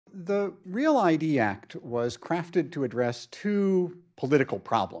The Real ID Act was crafted to address two political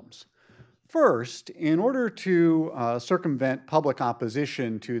problems. First, in order to circumvent public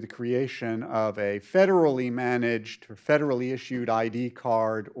opposition to the creation of a federally managed or federally issued ID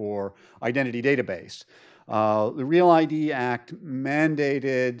card or identity database, the Real ID Act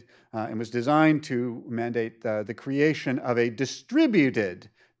mandated and was designed to mandate the creation of a distributed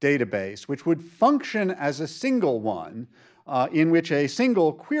database, which would function as a single one, in which a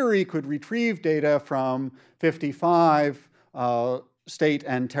single query could retrieve data from 55 state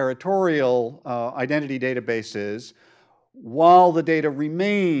and territorial identity databases while the data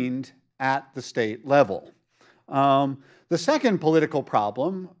remained at the state level. The second political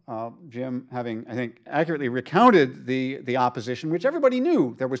problem, Jim having, I think, accurately recounted the opposition, which everybody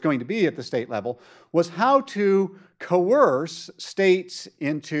knew there was going to be at the state level, was how to coerce states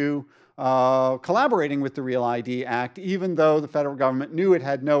into collaborating with the Real ID Act, even though the federal government knew it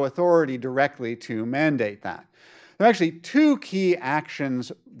had no authority directly to mandate that. There are actually two key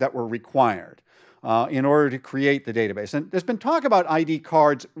actions that were required in order to create the database. And there's been talk about ID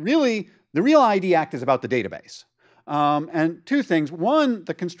cards. Really, the Real ID Act is about the database. And two things. One,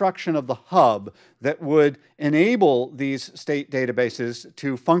 the construction of the hub that would enable these state databases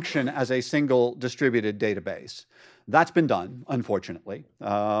to function as a single distributed database. That's been done, unfortunately.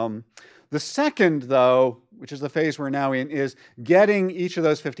 The second, though, which is the phase we're now in, is getting each of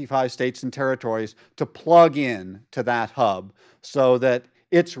those 55 states and territories to plug in to that hub so that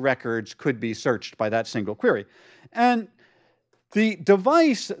its records could be searched by that single query. And the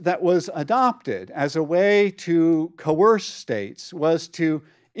device that was adopted as a way to coerce states was to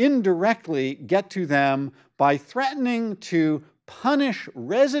indirectly get to them by threatening to punish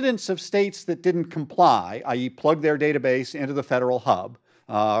residents of states that didn't comply, i.e. plug their database into the federal hub,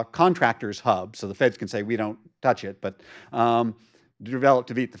 contractors' hub, so the feds can say we don't touch it, but developed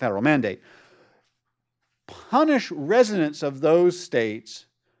to meet the federal mandate. Punish residents of those states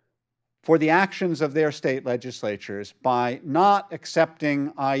for the actions of their state legislatures by not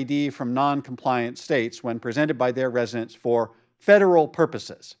accepting ID from non-compliant states when presented by their residents for federal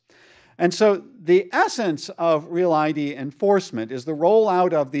purposes. And so the essence of Real ID enforcement is the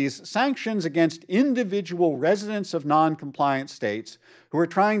rollout of these sanctions against individual residents of non-compliant states who are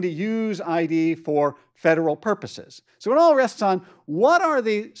trying to use ID for federal purposes. So it all rests on what are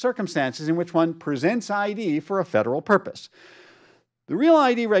the circumstances in which one presents ID for a federal purpose. The Real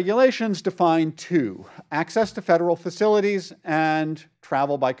ID regulations define two: access to federal facilities and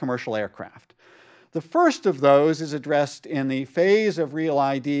travel by commercial aircraft. The first of those is addressed in the phase of Real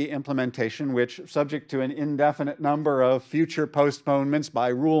ID implementation, which, subject to an indefinite number of future postponements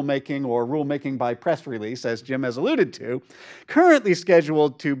by rulemaking or rulemaking by press release, as Jim has alluded to, currently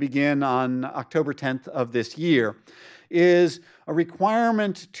scheduled to begin on October 10th of this year, is a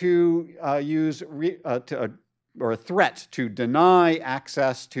requirement to or a threat to deny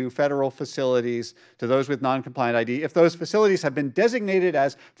access to federal facilities to those with non-compliant ID if those facilities have been designated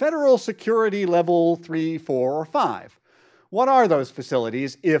as federal security level 3, 4, or 5. What are those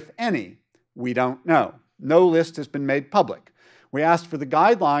facilities, if any? We don't know. No list has been made public. We asked for the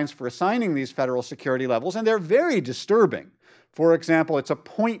guidelines for assigning these federal security levels, and they're very disturbing. For example, it's a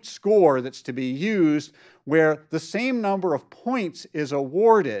point score that's to be used where the same number of points is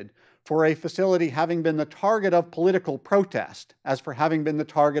awarded for a facility having been the target of political protest as for having been the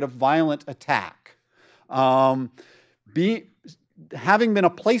target of violent attack. Having been a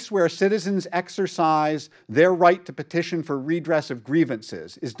place where citizens exercise their right to petition for redress of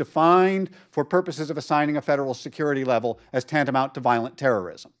grievances is defined for purposes of assigning a federal security level as tantamount to violent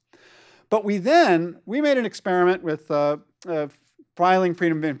terrorism. But we made an experiment with filing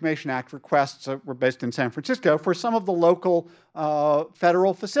Freedom of Information Act requests that were based in San Francisco for some of the local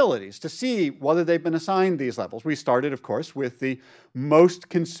federal facilities to see whether they've been assigned these levels. We started, of course, with the most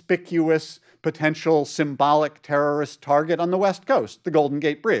conspicuous potential symbolic terrorist target on the West Coast, the Golden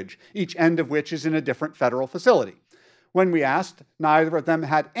Gate Bridge, each end of which is in a different federal facility. When we asked, neither of them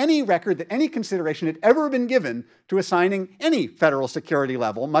had any record that any consideration had ever been given to assigning any federal security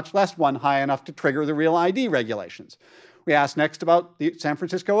level, much less one high enough to trigger the Real ID regulations. We asked next about the San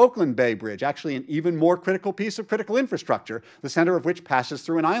Francisco-Oakland Bay Bridge, actually an even more critical piece of critical infrastructure, the center of which passes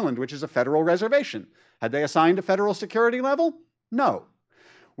through an island, which is a federal reservation. Had they assigned a federal security level? No.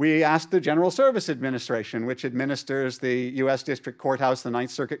 We asked the General Service Administration, which administers the U.S. District Courthouse, the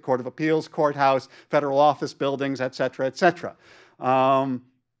Ninth Circuit Court of Appeals Courthouse, federal office buildings, et cetera, et cetera.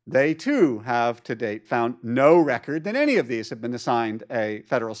 They, too, have to date found no record that any of these have been assigned a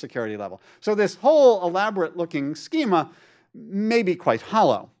federal security level. So this whole elaborate-looking schema may be quite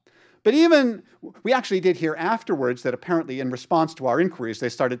hollow. But even, we actually did hear afterwards that apparently in response to our inquiries, they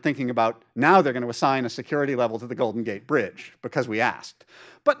started thinking about now they're going to assign a security level to the Golden Gate Bridge because we asked.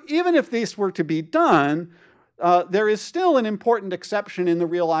 But even if this were to be done, there is still an important exception in the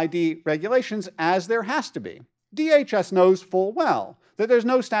Real ID regulations, as there has to be. DHS knows full well that there's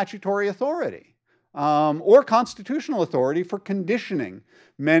no statutory authority or constitutional authority for conditioning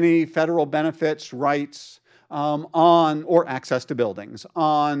many federal benefits, rights, or access to buildings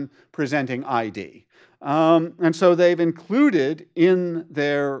on presenting ID. And so they've included in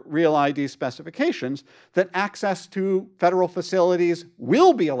their Real ID specifications that access to federal facilities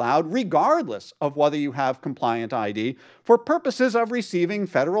will be allowed regardless of whether you have compliant ID for purposes of receiving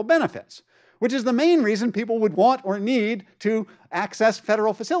federal benefits, which is the main reason people would want or need to access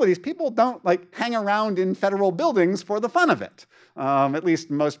federal facilities. People don't hang around in federal buildings for the fun of it. At least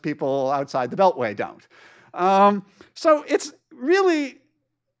most people outside the Beltway don't. So it's really,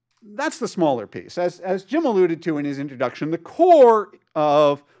 that's the smaller piece. As Jim alluded to in his introduction, the core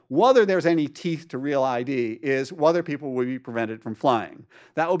of whether there's any teeth to Real ID is whether people will be prevented from flying.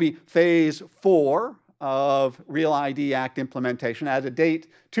 That will be phase 4 of Real ID Act implementation at a date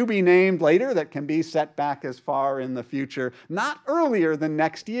to be named later that can be set back as far in the future, not earlier than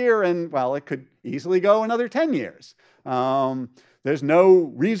next year, and well, it could easily go another 10 years. There's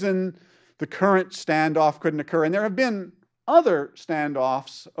no reason the current standoff couldn't occur, and there have been other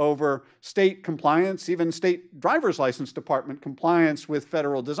standoffs over state compliance, even state driver's license department compliance with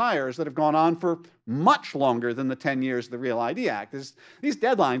federal desires that have gone on for much longer than the 10 years of the Real ID Act. These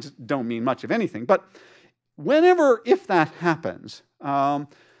deadlines don't mean much of anything, but whenever, if that happens,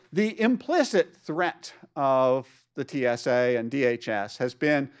 the implicit threat of the TSA and DHS has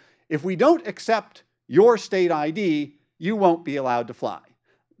been, if we don't accept your state ID, you won't be allowed to fly.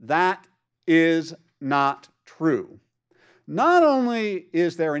 That is not true. Not only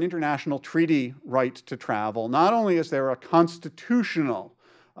is there an international treaty right to travel, not only is there a constitutional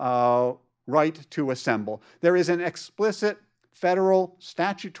right to assemble, there is an explicit federal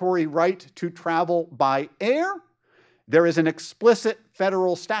statutory right to travel by air. There is an explicit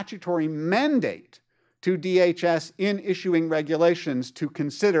federal statutory mandate to DHS in issuing regulations to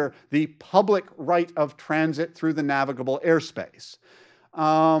consider the public right of transit through the navigable airspace.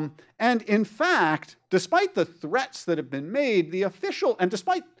 And in fact, despite the threats that have been made, the official, and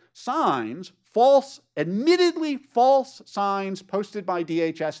despite signs, admittedly false signs posted by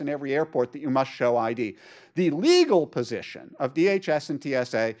DHS in every airport that you must show ID, the legal position of DHS and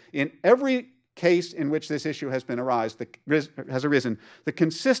TSA in every case in which this issue has arisen, the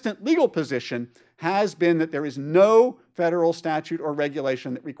consistent legal position has been that there is no federal statute or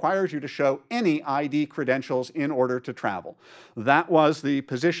regulation that requires you to show any ID credentials in order to travel. That was the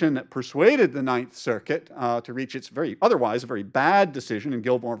position that persuaded the Ninth Circuit to reach its otherwise very bad decision in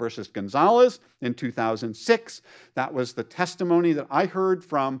Gilmore versus Gonzalez in 2006. That was the testimony that I heard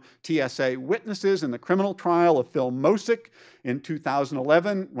from TSA witnesses in the criminal trial of Phil Mosick in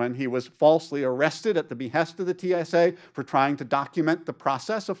 2011 when he was falsely arrested at the behest of the TSA for trying to document the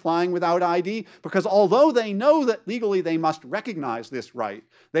process of flying without ID, because although they know that legally they must recognize this right,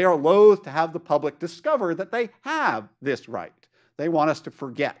 they are loath to have the public discover that they have this right. They want us to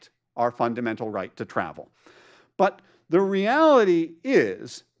forget our fundamental right to travel. But the reality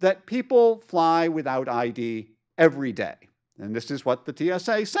is that people fly without ID every day. And this is what the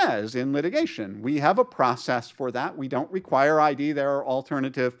TSA says in litigation. We have a process for that. We don't require ID. There are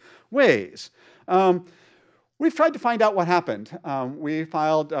alternative ways. We've tried to find out what happened. We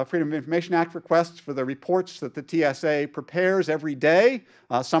filed Freedom of Information Act requests for the reports that the TSA prepares every day,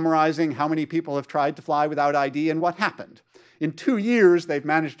 summarizing how many people have tried to fly without ID and what happened. In 2 years, they've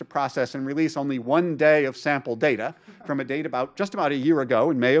managed to process and release only 1 day of sample data from a date just about a year ago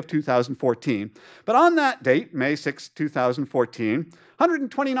in May of 2014. But on that date, May 6, 2014,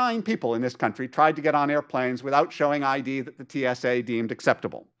 129 people in this country tried to get on airplanes without showing ID that the TSA deemed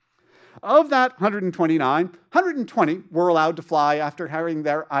acceptable. Of that 129, 120 were allowed to fly after having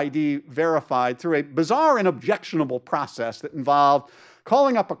their ID verified through a bizarre and objectionable process that involved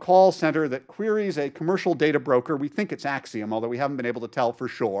calling up a call center that queries a commercial data broker, we think it's Axiom, although we haven't been able to tell for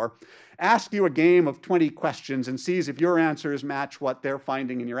sure, ask you a game of 20 questions and sees if your answers match what they're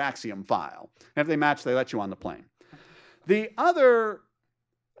finding in your Axiom file. And if they match, they let you on the plane. The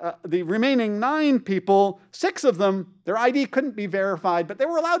remaining 9 people, 6 of them, their ID couldn't be verified, but they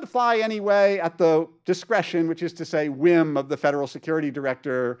were allowed to fly anyway at the discretion, which is to say whim, of the federal security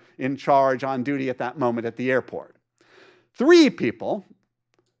director in charge on duty at that moment at the airport. 3 people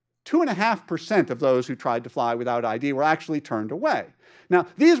 2.5% of those who tried to fly without ID were actually turned away. Now,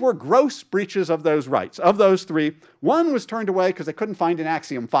 these were gross breaches of those rights. Of those three, one was turned away because they couldn't find an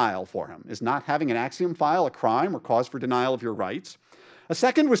Axiom file for him. Is not having an Axiom file a crime or cause for denial of your rights? A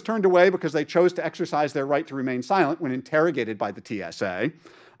second was turned away because they chose to exercise their right to remain silent when interrogated by the TSA.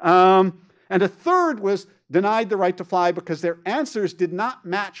 And a third was denied the right to fly because their answers did not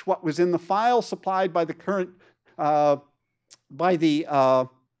match what was in the file supplied by the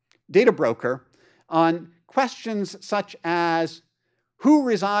data broker on questions such as who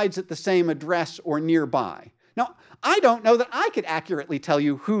resides at the same address or nearby. Now, I don't know that I could accurately tell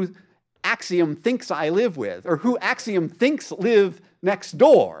you who Axiom thinks I live with, or who Axiom thinks live next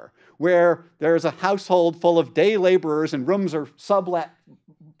door, where there's a household full of day laborers and rooms are sublet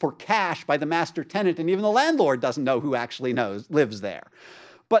for cash by the master tenant, and even the landlord doesn't know who actually lives there.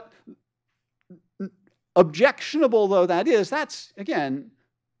 But objectionable though that is, that's, again,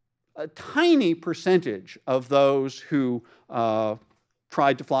 a tiny percentage of those who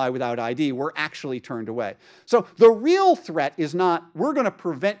tried to fly without ID were actually turned away. So the real threat is not, we're going to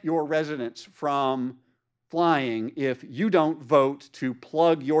prevent your residents from flying if you don't vote to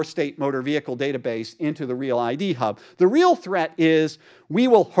plug your state motor vehicle database into the Real ID hub. The real threat is we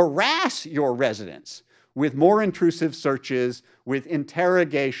will harass your residents with more intrusive searches, with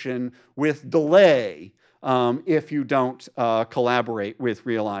interrogation, with delay, if you don't collaborate with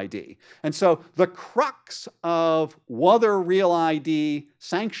Real ID. And so the crux of whether Real ID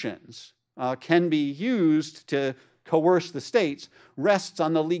sanctions can be used to coerce the states rests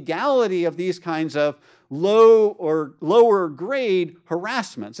on the legality of these kinds of low or lower grade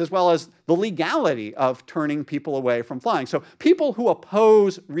harassments, as well as the legality of turning people away from flying. So people who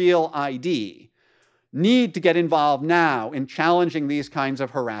oppose Real ID need to get involved now in challenging these kinds of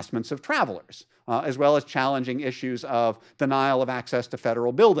harassments of travelers, as well as challenging issues of denial of access to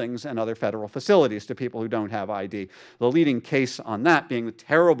federal buildings and other federal facilities to people who don't have ID. The leading case on that being the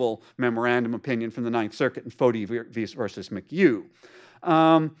terrible memorandum opinion from the Ninth Circuit in Foti versus McHugh.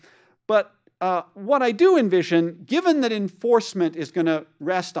 But what I do envision, given that enforcement is going to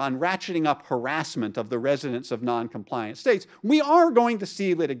rest on ratcheting up harassment of the residents of non-compliant states, we are going to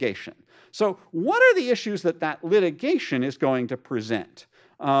see litigation. So what are the issues that that litigation is going to present?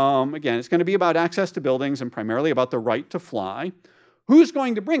 Again, it's going to be about access to buildings and primarily about the right to fly. Who's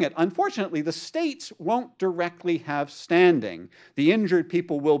going to bring it? Unfortunately, the states won't directly have standing. The injured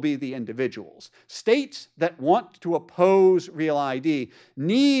people will be the individuals. States that want to oppose Real ID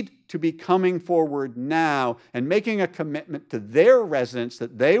need to be coming forward now and making a commitment to their residents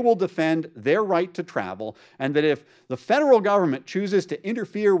that they will defend their right to travel, and that if the federal government chooses to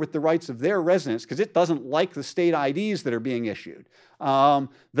interfere with the rights of their residents because it doesn't like the state IDs that are being issued,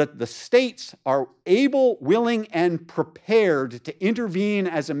 that the states are able, willing, and prepared to intervene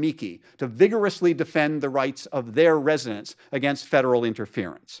as amici to vigorously defend the rights of their residents against federal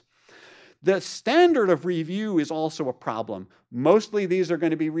interference. The standard of review is also a problem. Mostly these are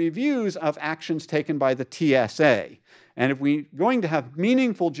going to be reviews of actions taken by the TSA. And if we're going to have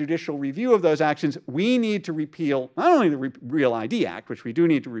meaningful judicial review of those actions, we need to repeal not only the Real ID Act, which we do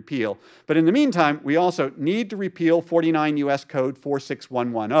need to repeal, but in the meantime, we also need to repeal 49 U.S. Code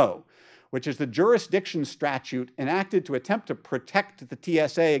 46110, which is the jurisdiction statute enacted to attempt to protect the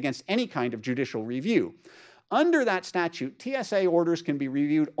TSA against any kind of judicial review. Under that statute, TSA orders can be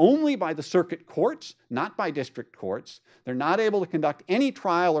reviewed only by the circuit courts, not by district courts. They're not able to conduct any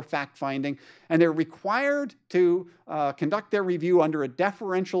trial or fact-finding, and they're required to conduct their review under a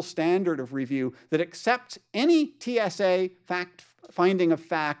deferential standard of review that accepts any TSA finding of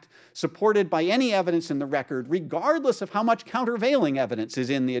fact supported by any evidence in the record, regardless of how much countervailing evidence is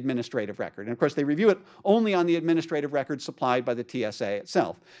in the administrative record. And of course, they review it only on the administrative record supplied by the TSA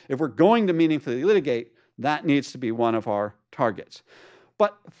itself. If we're going to meaningfully litigate, that needs to be one of our targets.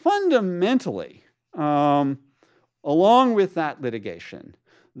 But fundamentally, along with that litigation,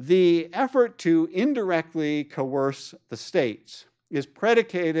 the effort to indirectly coerce the states is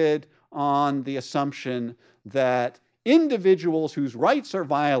predicated on the assumption that individuals whose rights are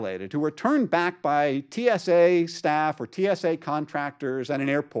violated, who are turned back by TSA staff or TSA contractors at an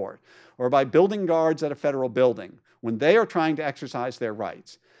airport, or by building guards at a federal building, when they are trying to exercise their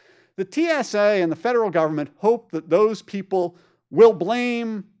rights, the TSA and the federal government hope that those people will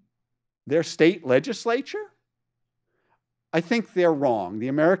blame their state legislature. I think they're wrong. The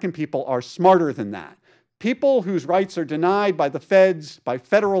American people are smarter than that. People whose rights are denied by the feds, by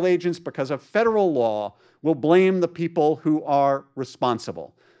federal agents because of federal law, will blame the people who are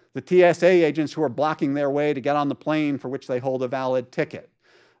responsible. The TSA agents who are blocking their way to get on the plane for which they hold a valid ticket.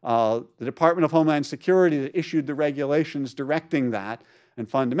 The Department of Homeland Security that issued the regulations directing that and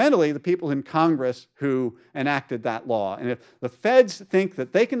fundamentally the people in Congress who enacted that law. And if the feds think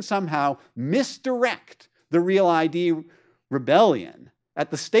that they can somehow misdirect the Real ID rebellion at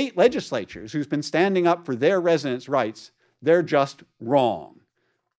the state legislatures who's been standing up for their residents' rights, they're just wrong.